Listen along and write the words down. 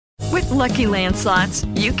Lucky Land Slots,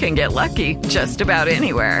 you can get lucky just about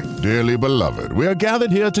anywhere. Dearly beloved, we are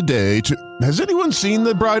gathered here today to... Has anyone seen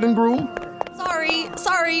the bride and groom?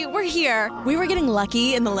 Sorry, we're here. We were getting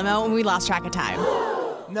lucky in the limo and we lost track of time.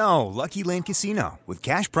 No, Lucky Land Casino, with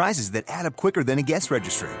cash prizes that add up quicker than a guest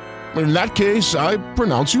registry. In that case, I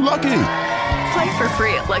pronounce you lucky. Play for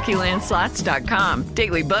free at LuckyLandSlots.com.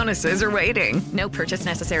 Daily bonuses are waiting. No purchase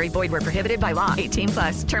necessary. Void where prohibited by law.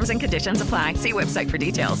 18+. Terms and conditions apply. See website for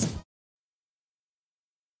details.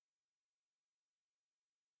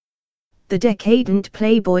 The decadent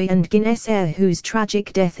playboy and Guinness heir whose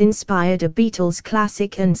tragic death inspired a Beatles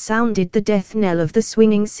classic and sounded the death knell of the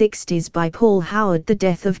swinging 60s by Paul Howard. The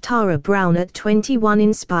death of Tara Browne at 21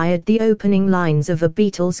 inspired the opening lines of a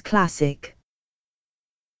Beatles classic.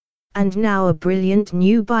 And now a brilliant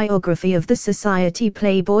new biography of the society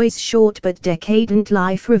playboy's short but decadent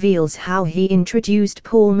life reveals how he introduced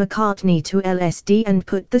Paul McCartney to LSD and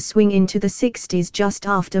put the swing into the 60s just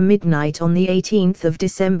after midnight on the 18th of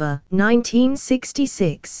December,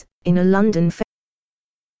 1966, in a London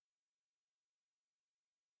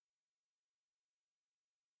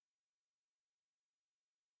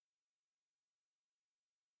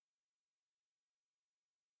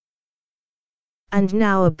And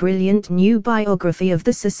now a brilliant new biography of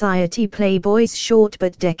the society playboy's short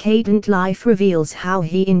but decadent life reveals how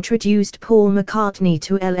he introduced Paul McCartney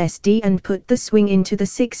to LSD and put the swing into the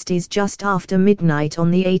 60s just after midnight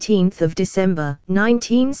on the 18th of December,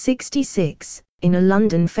 1966, in a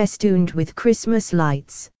London festooned with Christmas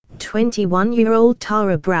lights. 21-year-old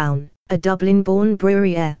Tara Browne, a Dublin-born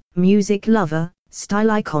brewery heir, music lover,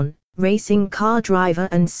 style icon, racing car driver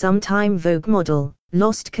and sometime Vogue model,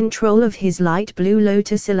 lost control of his light blue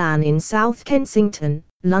Lotus Elan in South Kensington,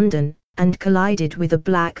 London, and collided with a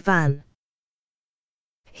black van.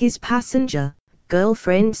 His passenger,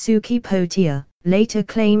 girlfriend Suki Potier, later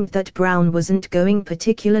claimed that Browne wasn't going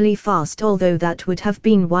particularly fast, although that would have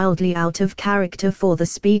been wildly out of character for the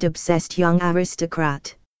speed-obsessed young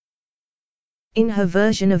aristocrat. In her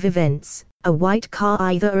version of events, a white car,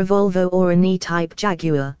 either a Volvo or an E-Type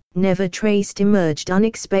Jaguar, never traced, emerged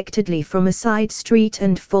unexpectedly from a side street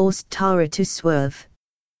and forced Tara to swerve.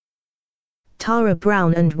 Tara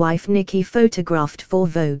Browne and wife Nikki photographed for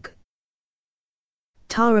Vogue.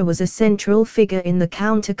 Tara was a central figure in the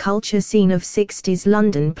counterculture scene of 60s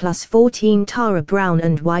London. Plus 14 Tara Browne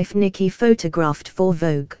and wife Nikki photographed for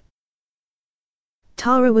Vogue.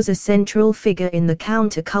 Tara was a central figure in the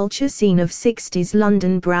counterculture scene of 60s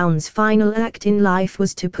London. Browne's final act in life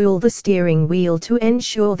was to pull the steering wheel to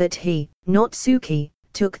ensure that he, not Suki,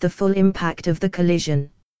 took the full impact of the collision.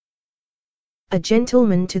 A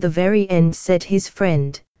gentleman to the very end, said his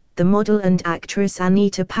friend, the model and actress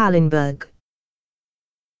Anita Pallenberg.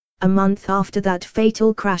 A month after that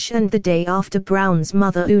fatal crash and the day after Browne's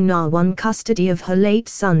mother Una won custody of her late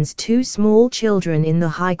son's two small children in the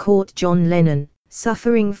High Court, John Lennon,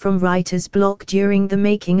 suffering from writer's block during the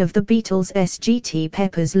making of the Beatles' Sgt.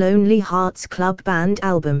 Pepper's Lonely Hearts Club Band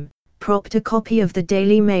album, propped a copy of the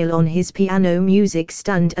Daily Mail on his piano music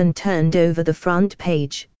stand and turned over the front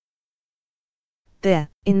page. There,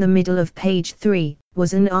 in the middle of page 3,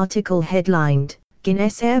 was an article headlined,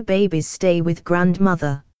 "Guinness heir babies stay with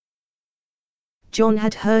grandmother." John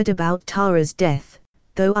had heard about Tara's death,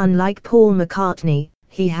 though unlike Paul McCartney,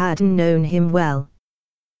 he hadn't known him well.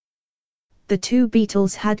 The two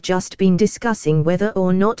Beatles had just been discussing whether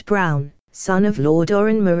or not Browne, son of Lord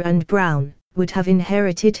Oranmore and Browne, would have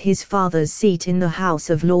inherited his father's seat in the House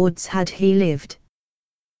of Lords had he lived.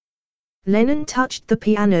 Lennon touched the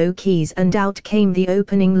piano keys and out came the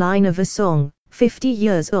opening line of a song. 50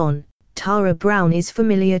 years on, Tara Browne is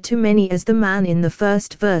familiar to many as the man in the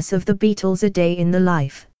first verse of the Beatles' A Day in the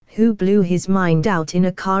Life, who blew his mind out in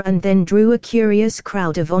a car and then drew a curious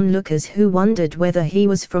crowd of onlookers who wondered whether he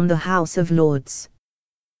was from the House of Lords.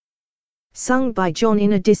 Sung by John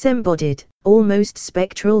in a disembodied, almost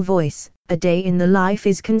spectral voice, A Day in the Life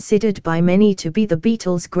is considered by many to be the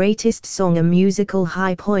Beatles' greatest song, a musical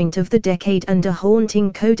high point of the decade and a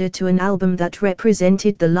haunting coda to an album that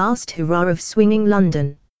represented the last hurrah of swinging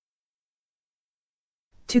London.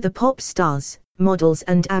 To the pop stars, models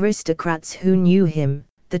and aristocrats who knew him,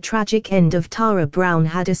 the tragic end of Tara Browne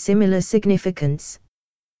had a similar significance.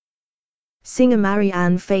 Singer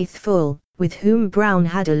Marianne Faithfull, with whom Browne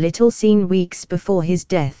had a little scene weeks before his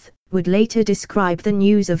death, would later describe the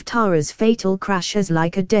news of Tara's fatal crash as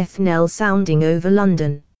like a death knell sounding over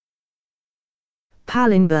London.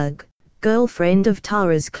 Pallenberg, girlfriend of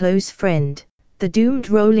Tara's close friend, the doomed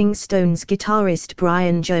Rolling Stones guitarist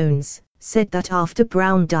Brian Jones, said that after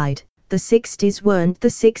Browne died, the 60s weren't the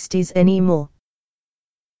 60s anymore.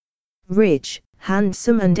 Rich,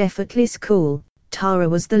 Handsome and effortless cool, Tara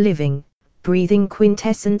was the living, breathing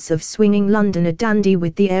quintessence of swinging London, a dandy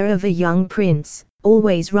with the air of a young prince,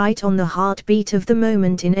 always right on the heartbeat of the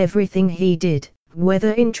moment in everything he did,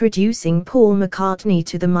 whether introducing Paul McCartney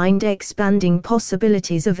to the mind-expanding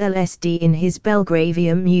possibilities of LSD in his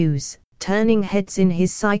Belgravian muse, turning heads in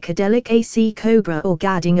his psychedelic AC Cobra, or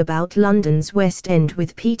gadding about London's West End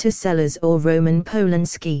with Peter Sellers or Roman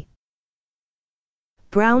Polanski.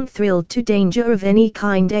 Browne thrilled to danger of any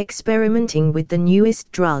kind, experimenting with the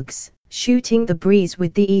newest drugs, shooting the breeze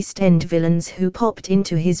with the East End villains who popped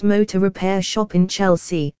into his motor repair shop in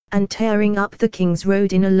Chelsea, and tearing up the King's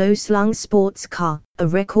Road in a low-slung sports car, a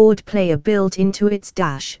record player built into its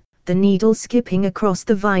dash, the needle skipping across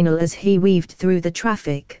the vinyl as he weaved through the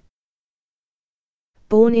traffic.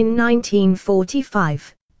 Born in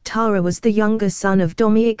 1945, Tara was the younger son of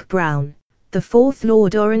Dominic Browne, the fourth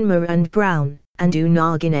Lord Oranmore and Browne, and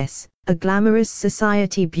Una Guinness, a glamorous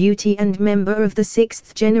society beauty and member of the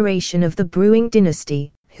sixth generation of the brewing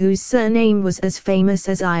dynasty, whose surname was as famous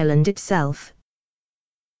as Ireland itself.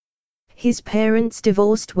 His parents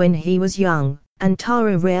divorced when he was young, and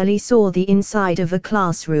Tara rarely saw the inside of a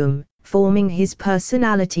classroom, forming his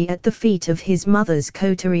personality at the feet of his mother's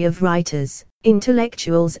coterie of writers,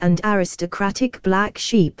 intellectuals and aristocratic black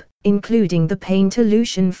sheep, including the painter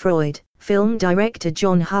Lucian Freud, film director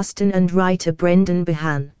John Huston and writer Brendan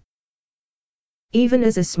Behan. Even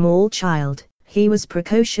as a small child, he was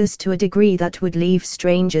precocious to a degree that would leave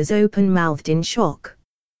strangers open-mouthed in shock.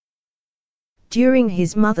 During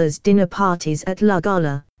his mother's dinner parties at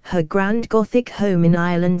Luggala, her grand Gothic home in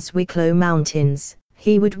Ireland's Wicklow Mountains,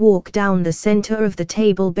 he would walk down the center of the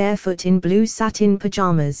table barefoot in blue satin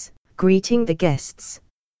pajamas, greeting the guests.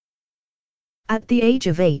 At the age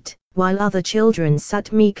of 8, while other children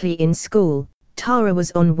sat meekly in school, Tara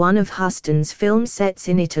was on one of Huston's film sets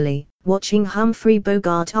in Italy, watching Humphrey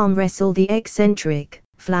Bogart arm wrestle the eccentric,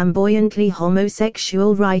 flamboyantly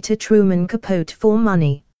homosexual writer Truman Capote for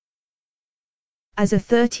money. As a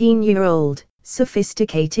 13-year-old,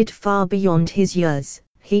 sophisticated far beyond his years,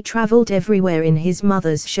 he traveled everywhere in his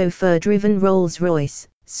mother's chauffeur-driven Rolls-Royce,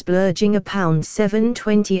 splurging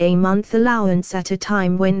 £7.20 a month allowance at a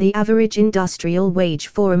time when the average industrial wage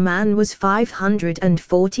for a man was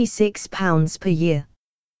 £546 per year.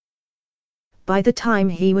 By the time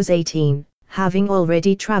he was 18, having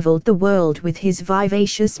already traveled the world with his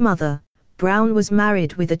vivacious mother, Browne was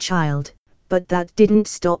married with a child, but that didn't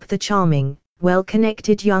stop the charming,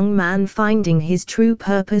 well-connected young man finding his true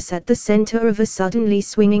purpose at the center of a suddenly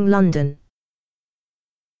swinging London.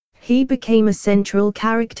 He became a central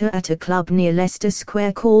character at a club near Leicester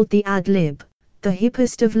Square called the Ad Lib, the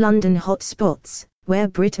hippest of London hotspots, where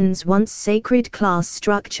Britain's once sacred class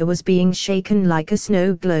structure was being shaken like a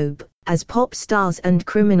snow globe, as pop stars and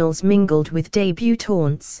criminals mingled with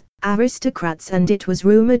debutantes, aristocrats and, it was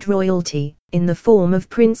rumoured, royalty, in the form of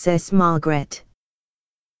Princess Margaret.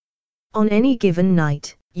 On any given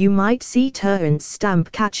night, you might see Terence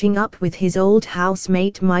Stamp catching up with his old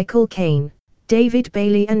housemate Michael Caine, David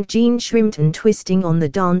Bailey and Gene Shrimpton twisting on the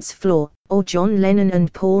dance floor, or John Lennon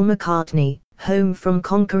and Paul McCartney, home from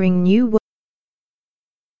conquering New World.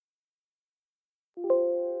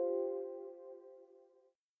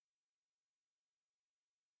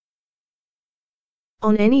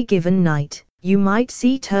 On any given night, you might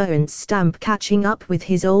see Terence Stamp catching up with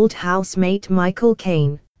his old housemate Michael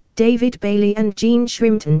Caine, David Bailey and Gene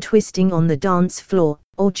Shrimpton twisting on the dance floor,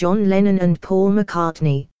 or John Lennon and Paul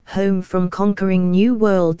McCartney, home from conquering new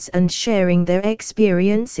worlds and sharing their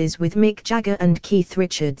experiences with Mick Jagger and Keith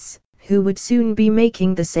Richards, who would soon be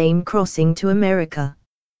making the same crossing to America.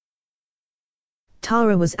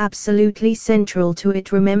 Tara was absolutely central to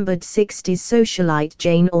it, remembered 60s socialite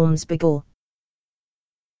Jane Ormsby.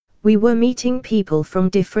 We were meeting people from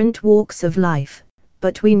different walks of life,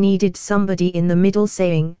 but we needed somebody in the middle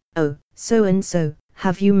saying, "Oh, so-and-so,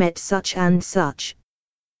 have you met such and such?"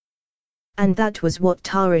 And that was what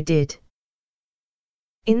Tara did.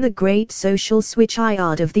 In the great social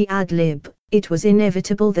switchyard of the Ad Lib, it was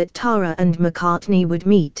inevitable that Tara and McCartney would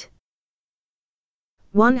meet.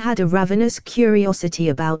 One had a ravenous curiosity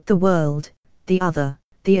about the world, the other,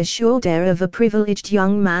 the assured air of a privileged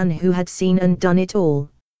young man who had seen and done it all.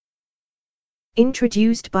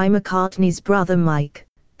 Introduced by McCartney's brother Mike,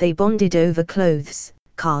 they bonded over clothes,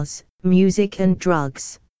 cars, music and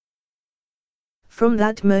drugs. From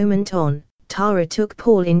that moment on, Tara took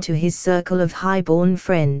Paul into his circle of high-born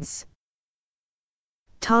friends.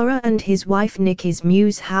 Tara and his wife Nicky's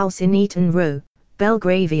Muse house in Eaton Row,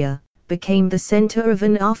 Belgravia, became the center of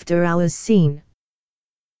an after-hours scene.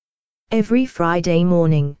 Every Friday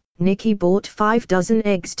morning, Nicky bought 5 dozen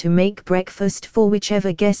eggs to make breakfast for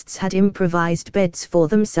whichever guests had improvised beds for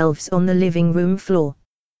themselves on the living room floor.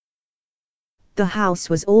 The house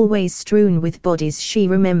was always strewn with bodies, she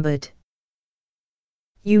remembered.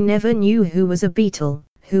 You never knew who was a beetle,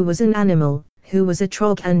 who was an animal, who was a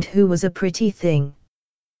trog and who was a pretty thing.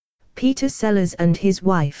 Peter Sellers and his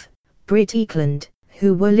wife, Britt Eklund,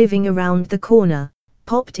 who were living around the corner,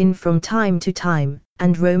 popped in from time to time,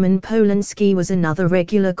 and Roman Polanski was another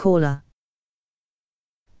regular caller.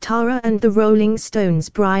 Tara and the Rolling Stones'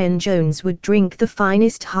 Brian Jones would drink the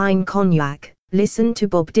finest Hein cognac, listen to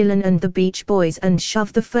Bob Dylan and the Beach Boys and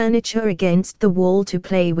shove the furniture against the wall to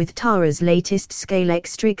play with Tara's latest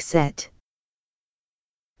Scalextric set.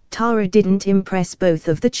 Tara didn't impress both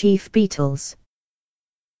of the chief Beatles.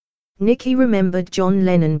 Nicky remembered John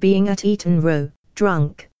Lennon being at Eton Row,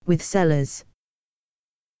 drunk, with Sellers.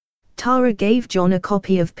 Tara gave John a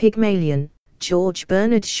copy of Pygmalion, George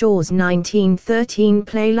Bernard Shaw's 1913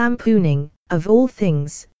 play lampooning, of all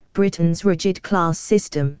things, Britain's rigid class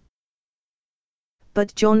system.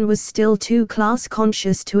 But John was still too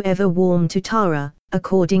class-conscious to ever warm to Tara,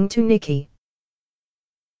 according to Nicky.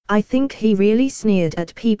 I think he really sneered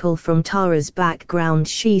at people from Tara's background,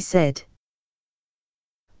 she said.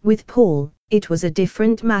 With Paul, it was a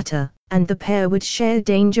different matter, and the pair would share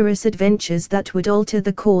dangerous adventures that would alter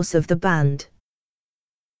the course of the band.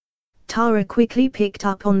 Tara quickly picked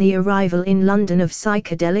up on the arrival in London of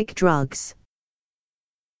psychedelic drugs.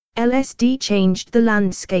 LSD changed the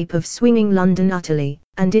landscape of swinging London utterly,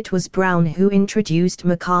 and it was Browne who introduced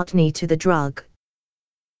McCartney to the drug.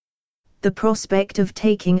 The prospect of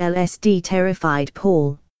taking LSD terrified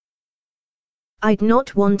Paul. I'd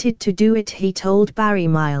not wanted to do it, he told Barry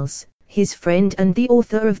Miles, his friend and the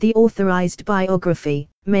author of the authorized biography,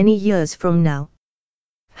 many years from now.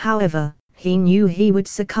 However, he knew he would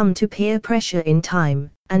succumb to peer pressure in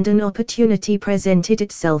time, and an opportunity presented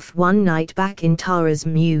itself one night back in Tara's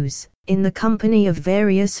Mews, in the company of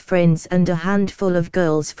various friends and a handful of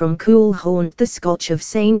girls from cool haunt the Scotch of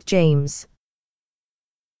St. James.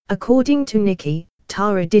 According to Nicky,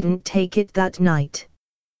 Tara didn't take it that night.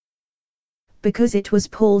 Because it was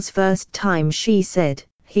Paul's first time, she said,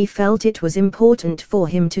 he felt it was important for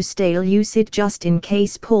him to stay lucid just in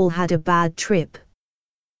case Paul had a bad trip.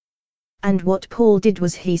 And what Paul did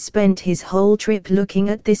was he spent his whole trip looking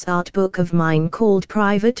at this art book of mine called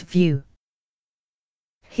Private View.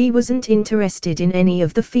 He wasn't interested in any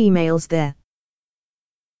of the females there.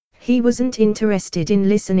 He wasn't interested in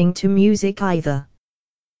listening to music either.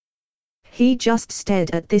 He just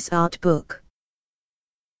stared at this art book.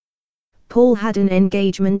 Paul had an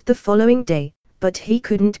engagement the following day, but he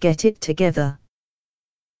couldn't get it together.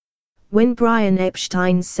 When Brian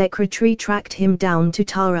Epstein's secretary tracked him down to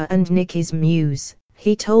Tara and Nicky's Mews,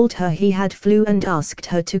 he told her he had flu and asked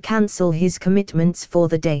her to cancel his commitments for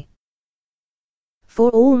the day. For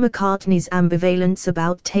all McCartney's ambivalence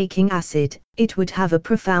about taking acid, it would have a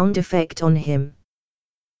profound effect on him.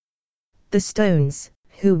 The Stones,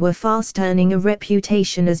 who were fast earning a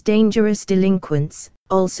reputation as dangerous delinquents,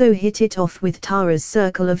 also hit it off with Tara's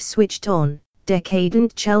circle of switched-on,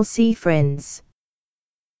 decadent Chelsea friends.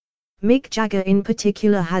 Mick Jagger in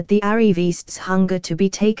particular had the arrivist's hunger to be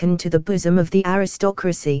taken to the bosom of the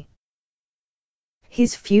aristocracy.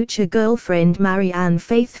 His future girlfriend Marianne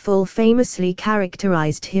Faithfull famously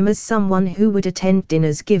characterized him as someone who would attend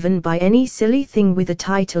dinners given by any silly thing with a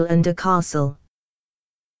title and a castle.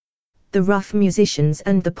 The rough musicians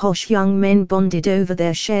and the posh young men bonded over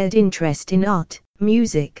their shared interest in art,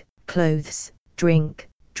 music, clothes, drink,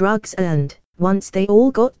 drugs and, once they all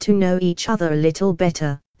got to know each other a little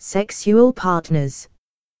better, sexual partners.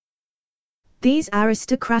 These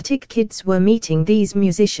aristocratic kids were meeting these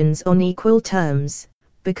musicians on equal terms,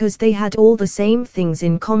 because they had all the same things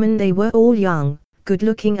in common. They were all young,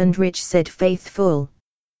 good-looking and rich, said Faithfull.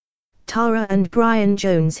 Tara and Brian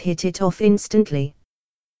Jones hit it off instantly.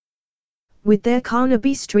 With their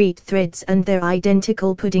Carnaby Street threads and their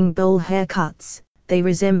identical pudding bowl haircuts, they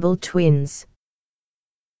resembled twins.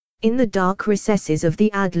 In the dark recesses of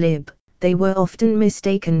the ad-lib, they were often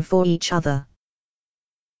mistaken for each other.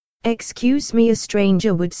 "Excuse me," a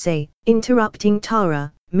stranger would say, interrupting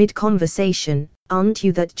Tara, mid-conversation, "aren't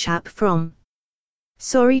you that chap from?"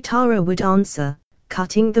 "Sorry," Tara would answer,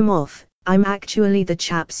 cutting them off, "I'm actually the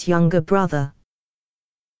chap's younger brother."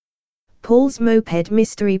 Paul's Moped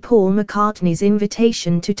Mystery. Paul McCartney's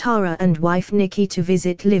invitation to Tara and wife Nicky to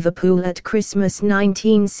visit Liverpool at Christmas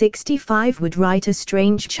 1965 would write a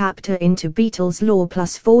strange chapter into Beatles lore.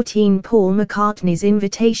 +14 Paul McCartney's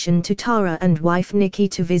invitation to Tara and wife Nicky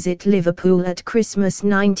to visit Liverpool at Christmas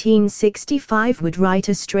 1965 would write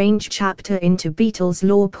a strange chapter into Beatles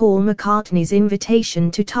lore. Paul McCartney's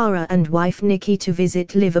invitation to Tara and wife Nicky to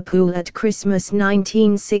visit Liverpool at Christmas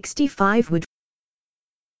 1965 would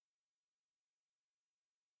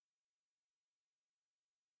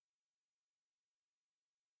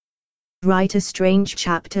write a strange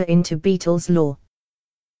chapter into Beatles lore.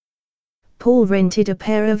 Paul rented a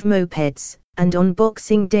pair of mopeds, and on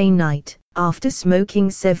Boxing Day night, after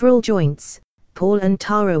smoking several joints, Paul and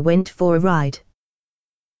Tara went for a ride.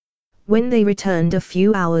 When they returned a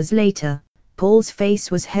few hours later, Paul's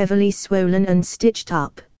face was heavily swollen and stitched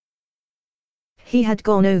up. He had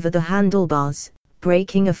gone over the handlebars,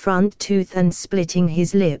 breaking a front tooth and splitting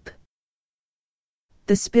his lip.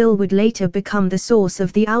 The spill would later become the source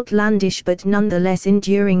of the outlandish but nonetheless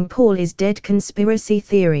enduring Paul is dead conspiracy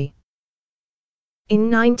theory. In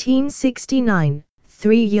 1969,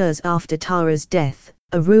 3 years after Tara's death,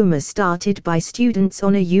 a rumor started by students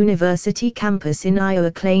on a university campus in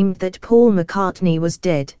Iowa claimed that Paul McCartney was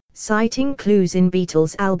dead, citing clues in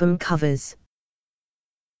Beatles album covers.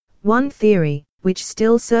 One theory, which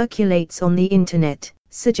still circulates on the internet,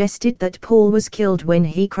 suggested that Paul was killed when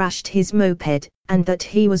he crashed his moped, and that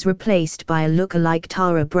he was replaced by a look-alike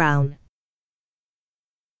Tara Browne.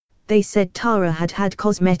 They said Tara had had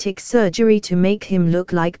cosmetic surgery to make him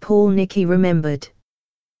look like Paul. Nicky remembered.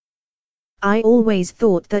 I always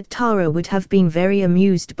thought that Tara would have been very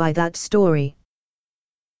amused by that story.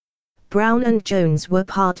 Browne and Jones were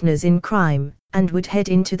partners in crime, and would head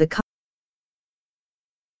into the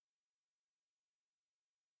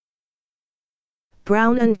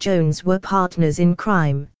Browne and Jones were partners in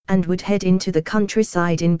crime, and would head into the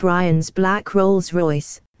countryside in Brian's black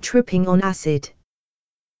Rolls-Royce, tripping on acid.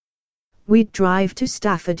 We'd drive to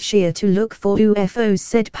Staffordshire to look for UFOs,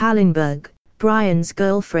 said Pallenberg, Brian's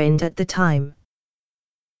girlfriend at the time.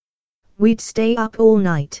 We'd stay up all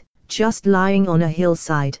night, just lying on a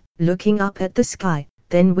hillside, looking up at the sky,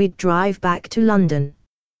 then we'd drive back to London.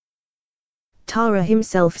 Tara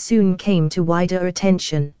himself soon came to wider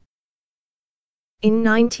attention. In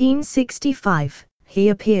 1965, he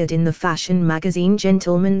appeared in the fashion magazine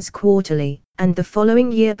Gentleman's Quarterly, and the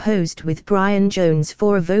following year posed with Brian Jones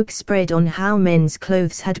for a Vogue spread on how men's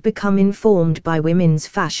clothes had become informed by women's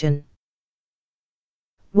fashion.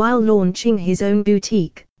 While launching his own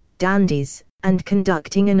boutique, Dandies, and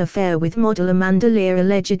conducting an affair with model Amanda Lear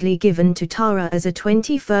allegedly given to Tara as a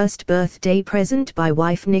 21st birthday present by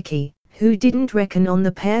wife Nicky, who didn't reckon on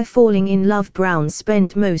the pair falling in love. Browne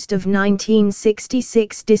spent most of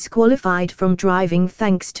 1966 disqualified from driving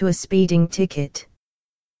thanks to a speeding ticket.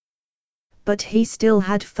 But he still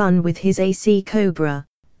had fun with his AC Cobra,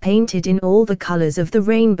 painted in all the colors of the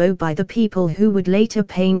rainbow by the people who would later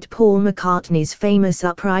paint Paul McCartney's famous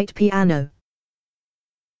upright piano.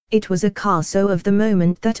 It was a car so of the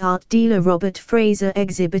moment that art dealer Robert Fraser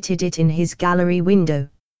exhibited it in his gallery window.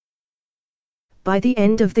 By the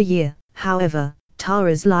end of the year, however,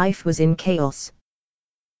 Tara's life was in chaos.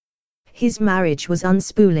 His marriage was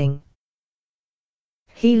unspooling.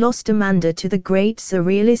 He lost Amanda to the great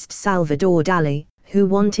surrealist Salvador Dali, who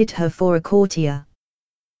wanted her for a courtier.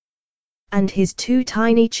 And his 2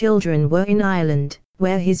 tiny children were in Ireland,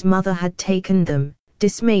 where his mother had taken them,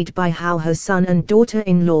 dismayed by how her son and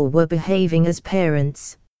daughter-in-law were behaving as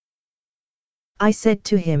parents. I said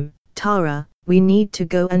to him, Tara, we need to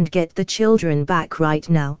go and get the children back right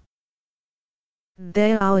now.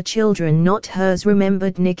 They're our children, not hers,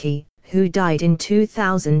 remembered Nicky, who died in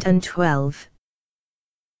 2012.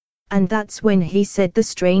 And that's when he said the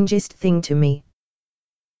strangest thing to me.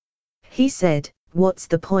 He said, "What's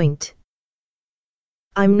the point?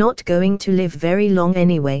 I'm not going to live very long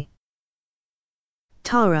anyway."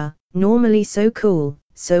 Tara, normally so cool,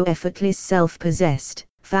 so effortless, self-possessed,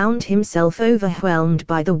 found himself overwhelmed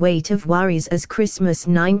by the weight of worries as Christmas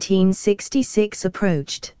 1966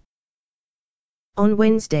 approached. On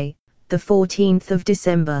Wednesday, the 14th of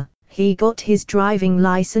December, he got his driving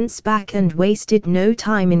license back and wasted no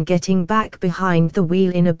time in getting back behind the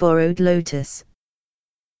wheel in a borrowed Lotus.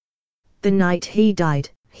 The night he died,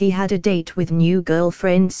 he had a date with new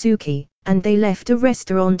girlfriend Suki, and they left a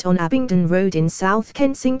restaurant on Abingdon Road in South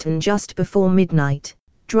Kensington just before midnight,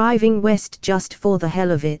 driving west just for the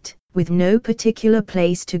hell of it, with no particular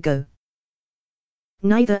place to go.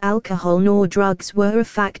 Neither alcohol nor drugs were a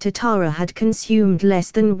factor. Tara had consumed less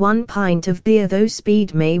than 1 pint of beer, though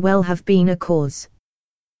speed may well have been a cause.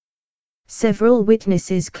 Several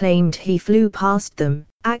witnesses claimed he flew past them,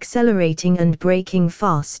 accelerating and braking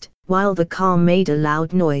fast, while the car made a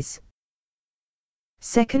loud noise.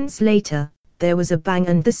 Seconds later, there was a bang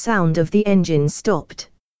and the sound of the engine stopped.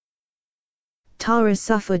 Tara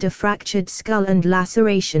suffered a fractured skull and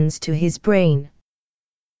lacerations to his brain.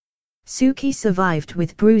 Suki survived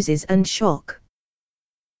with bruises and shock.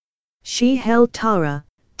 She held Tara,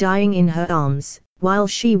 dying in her arms, while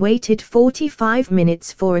she waited 45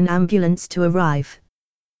 minutes for an ambulance to arrive.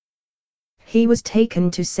 He was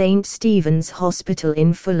taken to St. Stephen's Hospital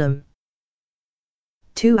in Fulham.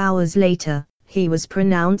 2 hours later, he was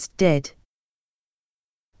pronounced dead.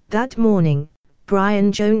 That morning,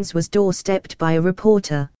 Browne Jones was doorstepped by a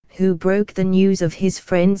reporter, who broke the news of his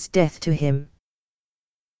friend's death to him.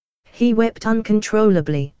 He wept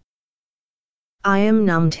uncontrollably. "I am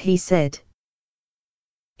numbed," he said.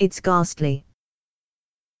 "It's ghastly."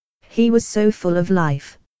 He was so full of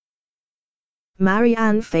life.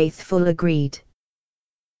 Marianne Faithfull agreed.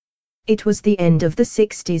 "It was the end of the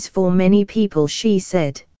 60s for many people," she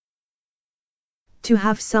said. "To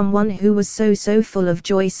have someone who was so full of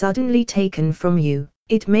joy suddenly taken from you,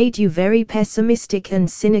 it made you very pessimistic and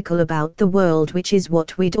cynical about the world, which is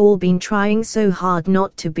what we'd all been trying so hard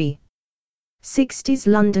not to be." 60s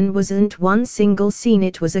London wasn't one single scene,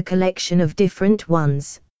 it was a collection of different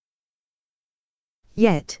ones.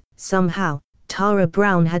 Yet, somehow, Tara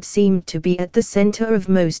Browne had seemed to be at the center of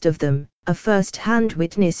most of them, a first-hand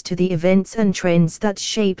witness to the events and trends that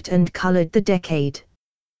shaped and colored the decade.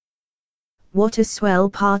 What a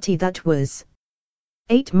swell party that was!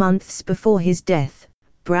 8 months before his death,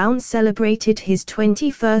 Browne celebrated his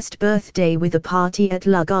 21st birthday with a party at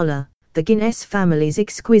La Gola, the Guinness family's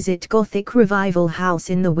exquisite Gothic revival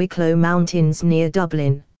house in the Wicklow Mountains near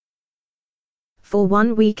Dublin. For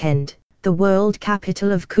one weekend, the world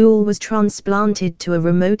capital of cool was transplanted to a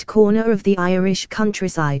remote corner of the Irish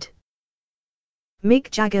countryside.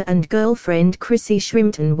 Mick Jagger and girlfriend Chrissy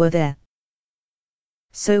Shrimpton were there.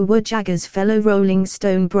 So were Jagger's fellow Rolling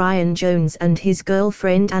Stone Browne Jones and his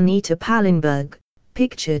girlfriend Anita Pallenberg,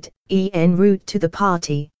 pictured, en route to the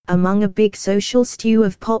party, among a big social stew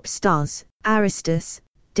of pop stars, aristos,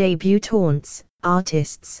 debutantes,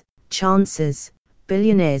 artists, chancers,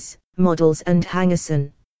 billionaires, models and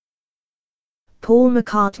hangers-on. Paul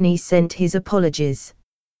McCartney sent his apologies.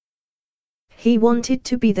 He wanted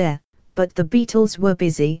to be there, but the Beatles were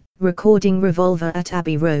busy, recording Revolver at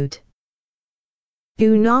Abbey Road.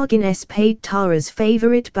 Gunnar Guinness paid Tara's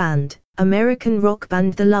favorite band, American rock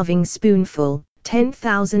band The Loving Spoonful,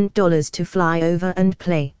 $10,000 to fly over and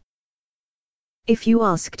play. "If you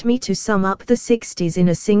asked me to sum up the 60s in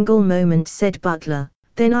a single moment," said Butler,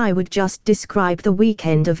 "then I would just describe the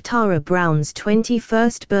weekend of Tara Browne's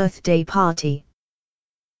 21st birthday party."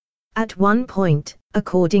 At one point,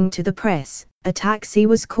 according to the press, a taxi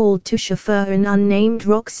was called to chauffeur an unnamed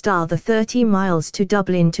rock star the 30 miles to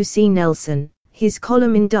Dublin to see Nelson, his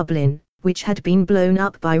column in Dublin, which had been blown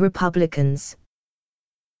up by Republicans.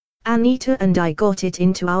 "Anita and I got it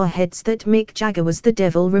into our heads that Mick Jagger was the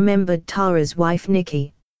devil," remembered Tara's wife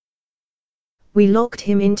Nikki. "We locked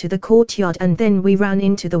him into the courtyard and then we ran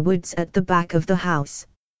into the woods at the back of the house.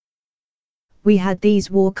 We had these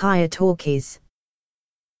walkie-talkies.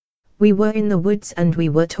 We were in the woods and we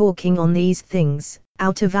were talking on these things,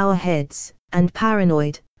 out of our heads, and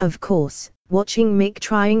paranoid, of course, watching Mick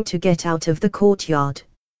trying to get out of the courtyard."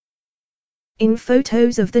 In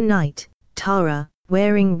photos of the night, Tara,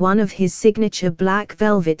 wearing one of his signature black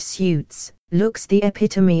velvet suits, looks the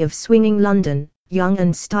epitome of swinging London, young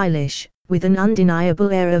and stylish, with an undeniable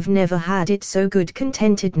air of never had it so good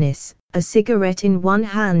contentedness, a cigarette in one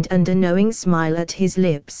hand and a knowing smile at his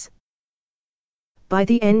lips. By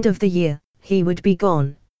the end of the year, he would be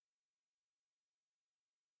gone.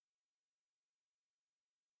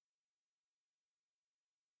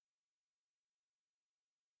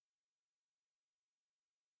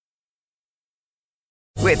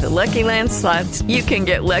 With the Lucky Land Slots, you can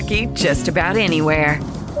get lucky just about anywhere.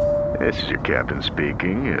 This is your captain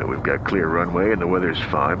speaking. We've got clear runway and the weather's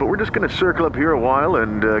fine, but we're just going to circle up here a while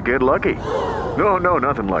and get lucky. No,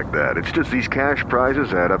 nothing like that. It's just these cash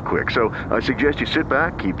prizes add up quick. So I suggest you sit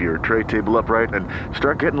back, keep your tray table upright, and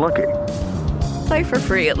start getting lucky. Play for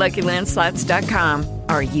free at LuckyLandSlots.com.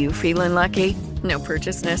 Are you feeling lucky? No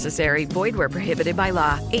purchase necessary. Void where prohibited by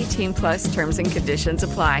law. 18+ terms and conditions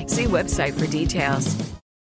apply. See website for details.